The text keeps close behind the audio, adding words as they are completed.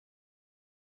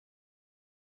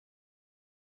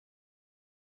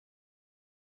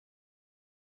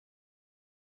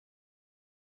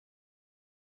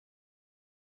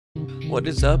What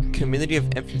is up, community of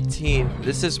M15?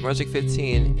 This is Magic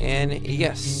 15, and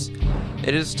yes,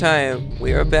 it is time.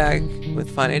 We are back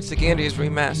with Final Fantasy Candies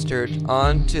Remastered.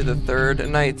 On to the third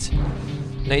night.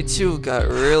 Night 2 got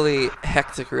really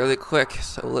hectic really quick,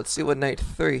 so let's see what Night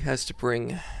 3 has to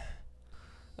bring.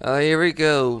 Here we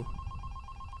go.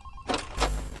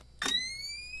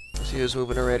 See who's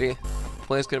moving already.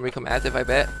 Play's gonna become active, I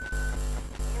bet.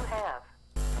 You have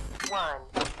one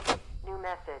new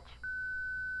message.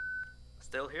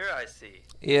 Still here, I see.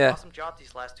 Yeah. Awesome job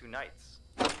these last 2 nights.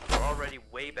 We're already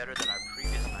way better than our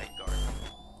previous night guard.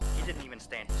 He didn't even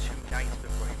stand 2 nights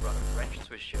before he brought a wrench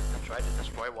to his ship and tried to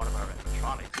destroy one of our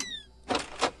animatronics.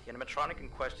 The animatronic in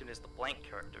question is the blank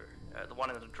character, the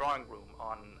one in the drawing room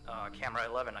on camera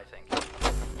 11, I think.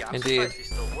 Yeah, I'm surprised he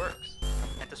still works.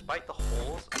 And despite the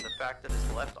holes and the fact that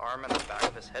his left arm and the back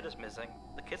of his head is missing,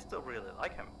 the kids still really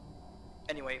like him.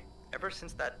 Anyway, ever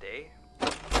since that day,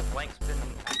 Blank's been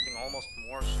acting almost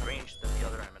more strange than the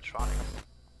other animatronics.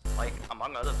 Like,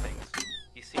 among other things,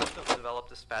 he seems to have developed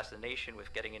this fascination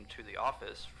with getting into the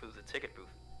office through the ticket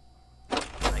booth.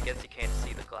 And I guess he can't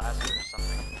see the glass or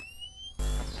something.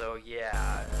 So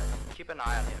yeah, keep an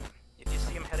eye on him. If you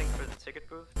see him heading for the ticket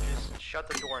booth, just shut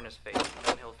the door in his face, and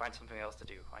then he'll find something else to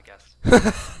do, I guess.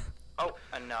 Oh,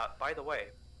 and by the way,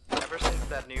 ever since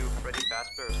that new Freddy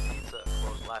Fazbear's Pizza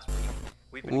closed last week,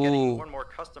 we've been getting more and more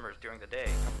customers during the day.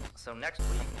 So next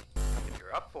week, if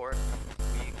you're up for it,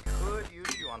 we could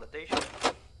use you on the day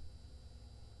shift.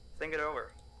 Think it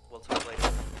over. We'll talk later.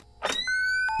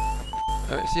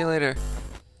 Alright, see you later.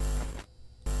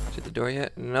 Shut the door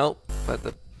yet? Nope, but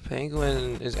the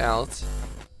penguin is out.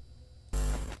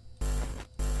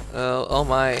 Oh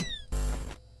my.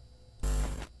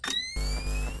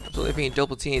 Absolutely being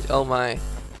double teamed. Oh my.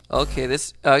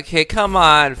 Okay, come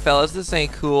on, fellas, this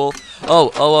ain't cool.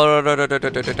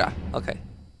 Okay.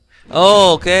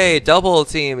 Okay, double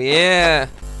team, yeah.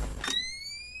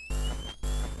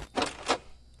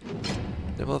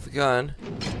 They're both gone.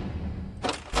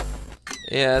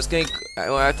 Yeah, it's getting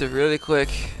active really quick.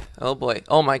 Oh boy.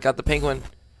 Oh my god, the penguin.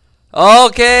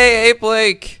 Okay, hey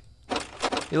Blake.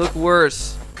 You look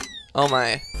worse. Oh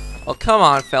my. Oh, come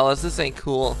on, fellas, this ain't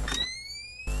cool.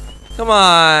 Come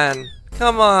on.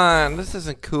 Come on, this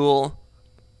isn't cool.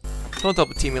 Don't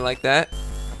double team me like that.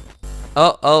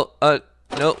 Nope,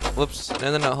 whoops.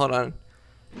 No, hold on.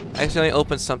 I accidentally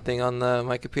opened something on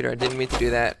my computer. I didn't mean to do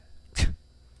that.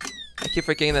 I keep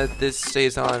forgetting that this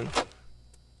stays on.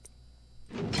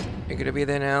 You're gonna be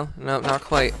there now? No, not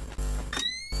quite.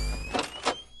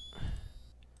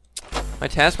 My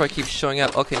taskbar keeps showing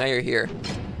up. Okay, now you're here.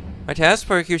 My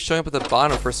taskbar keeps showing up at the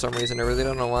bottom for some reason. I really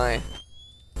don't know why.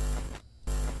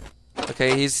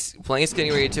 Okay, Blank's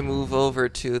getting ready to move over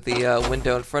to the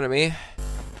window in front of me.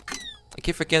 I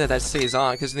keep forgetting that stays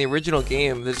on, because in the original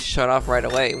game, this shut off right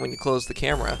away when you close the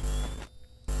camera.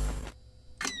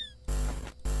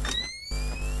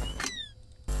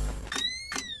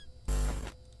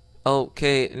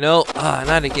 Okay, no,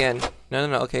 not again. No,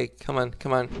 okay, come on.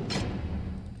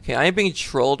 Okay, I am being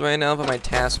trolled right now by my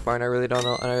taskbar, and I really don't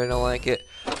know, I really don't like it.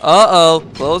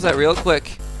 Close that real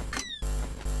quick.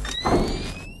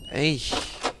 Hey,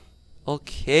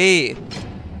 okay.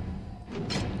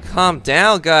 Calm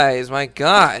down, guys. My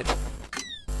God.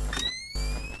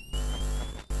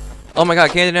 Oh my God,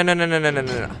 Candy,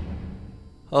 no.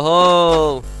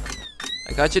 Oh,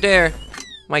 I got you there.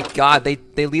 My God,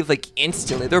 they leave like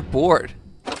instantly. They're bored.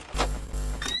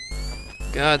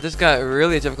 God, this got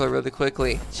really difficult really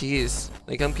quickly. Jeez,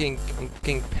 like I'm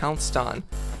getting pounced on.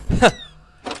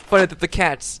 Funny that the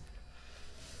cats.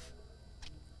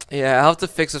 Yeah, I'll have to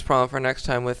fix this problem for next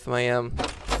time with my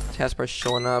taskbar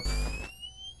showing up.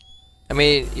 I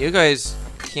mean, you guys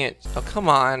can't. Oh, come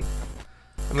on.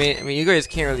 I mean, you guys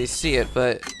can't really see it,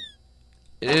 but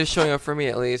it is showing up for me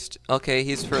at least. Okay,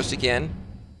 he's first again.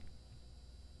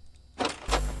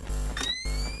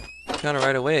 Got it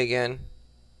right away again.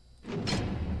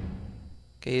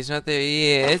 Okay, he's not there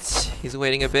yet. He's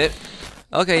waiting a bit.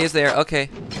 Okay, he's there. Okay.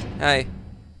 Hi.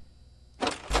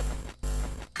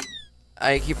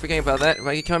 I keep forgetting about that. Am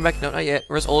I coming back? No, not yet.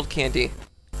 Where's old Candy?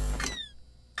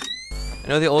 I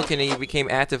know the old Candy became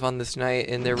active on this night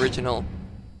in the original.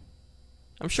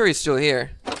 I'm sure he's still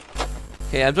here.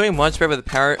 Okay, I'm doing much better with the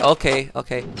power. Okay.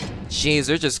 Jeez,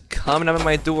 they're just coming up at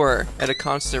my door at a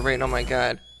constant rate. Oh my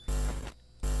God.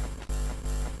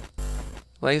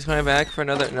 Blake's coming back for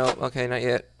another. No, okay, not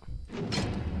yet.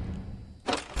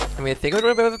 I mean, I think I'm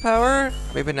doing better with the power.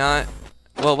 Maybe not.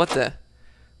 Well, what the?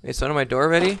 Wait, someone at my door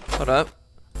already? Hold up.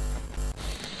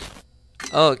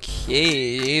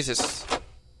 Okay, Jesus.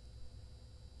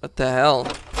 What the hell?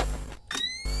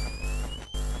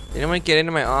 Anyone get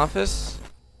into my office?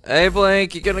 Hey,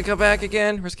 Blank, you gonna come back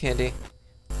again? Where's Candy?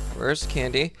 Where's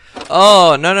Candy?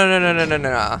 Oh, no, no, no, no, no, no,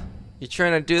 no, no. You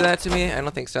trying to do that to me? I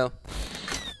don't think so.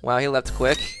 Wow, he left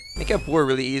quick. He got bored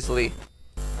really easily.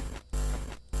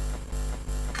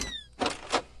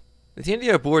 The TND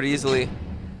got bored easily.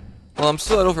 Well, I'm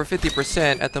still at over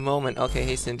 50% at the moment. Okay,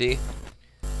 hey, Cindy.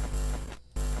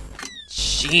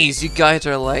 Jeez, you guys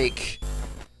are like...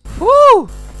 Whoo!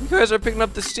 You guys are picking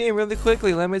up the steam really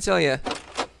quickly, let me tell you.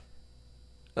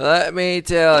 Let me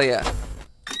tell you.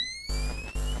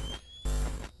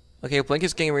 Okay, Blink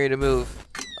is getting ready to move.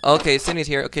 Okay, Cindy's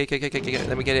here. Okay, okay, okay, okay, okay.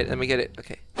 Let me get it, let me get it.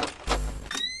 Okay.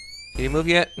 Did he move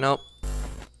yet? Nope.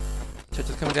 Church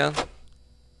is coming down.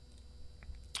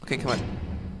 Okay, come on.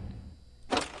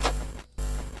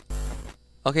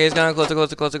 Okay, he's gone closer,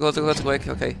 closer, closer, closer, closer, quick.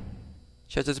 Okay.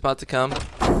 Church is about to come.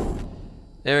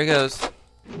 There he goes.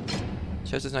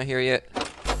 Church is not here yet.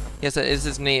 Yes, that is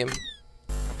his name.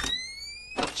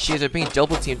 Jeez, they're being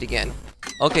double teamed again.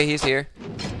 Okay, he's here.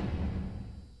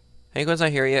 Penguin's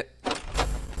not here yet.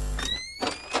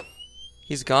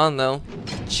 He's gone though.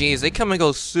 Jeez, they come and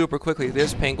go super quickly.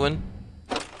 There's Penguin.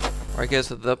 Or I guess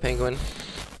the Penguin.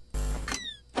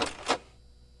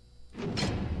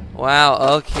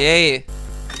 Wow, okay.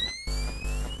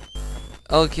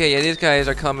 Okay, yeah, these guys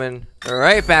are coming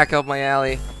right back up my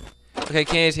alley. Okay,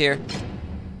 Candy's here.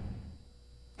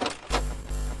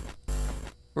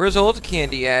 Where's old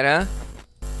Candy at, huh?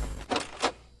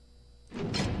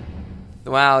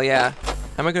 Wow, yeah.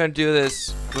 How am I gonna do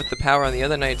this with the power on the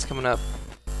other nights coming up?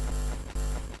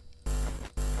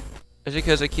 It's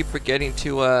because I keep forgetting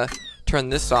to turn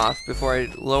this off before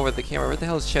I lower the camera. Where the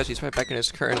hell is Chess? He's right back in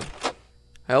his curtain.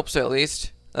 I hope so, at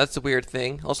least. That's the weird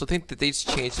thing. Also, think the dates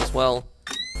changed as well.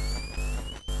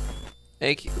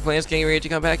 Hey, Plan's getting ready to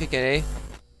come back again, eh?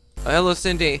 Oh, hello,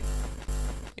 Cindy.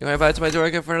 You want to invite to my door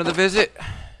again for another visit?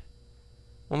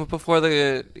 One before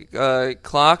the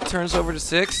clock turns over to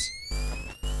 6?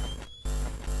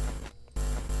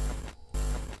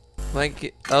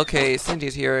 Like, okay,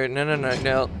 Cindy's here. No, no, no,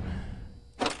 no.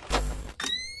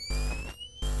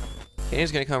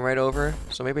 Candy's gonna come right over,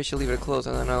 so maybe I should leave it closed.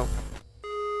 I don't know.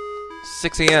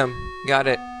 6 a.m. Got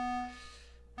it.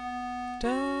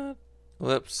 Da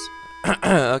Whoops.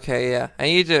 Okay, yeah. I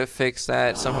need to fix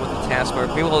that somehow with the taskbar.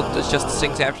 Maybe we'll adjust the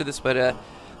things after this, but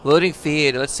loading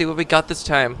feed. Let's see what we got this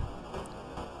time.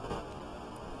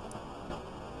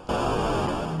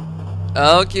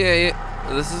 Okay,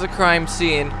 this is a crime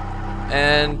scene,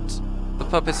 and the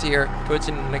puppet's here,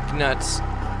 twitching like nuts.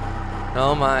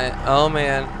 Oh my, oh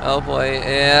man, oh boy,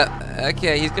 yeah.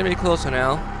 Okay, he's gonna be closer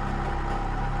now.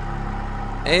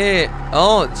 Hey,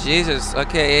 oh Jesus.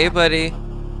 Okay, hey buddy.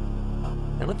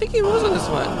 I don't think he was on this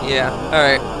one. Yeah,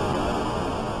 alright.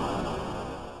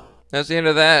 That's the end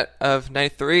of that, of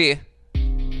night 3.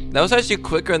 That was actually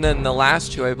quicker than the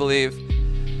last 2, I believe.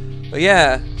 But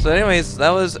yeah, so anyways,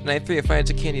 that was night 3 of Five Nights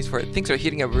at Candy's for it. Things are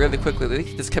heating up really quickly. They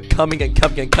just kept coming and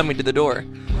coming and coming to the door.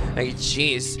 Like,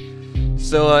 jeez.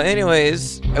 So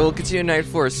anyways, I will continue night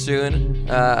 4 soon.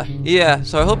 Yeah,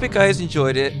 so I hope you guys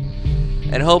enjoyed it.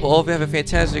 And hope all of you have a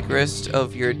fantastic rest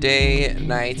of your day,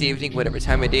 night, evening, whatever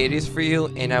time of day it is for you.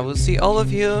 And I will see all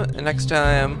of you next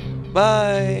time.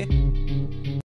 Bye!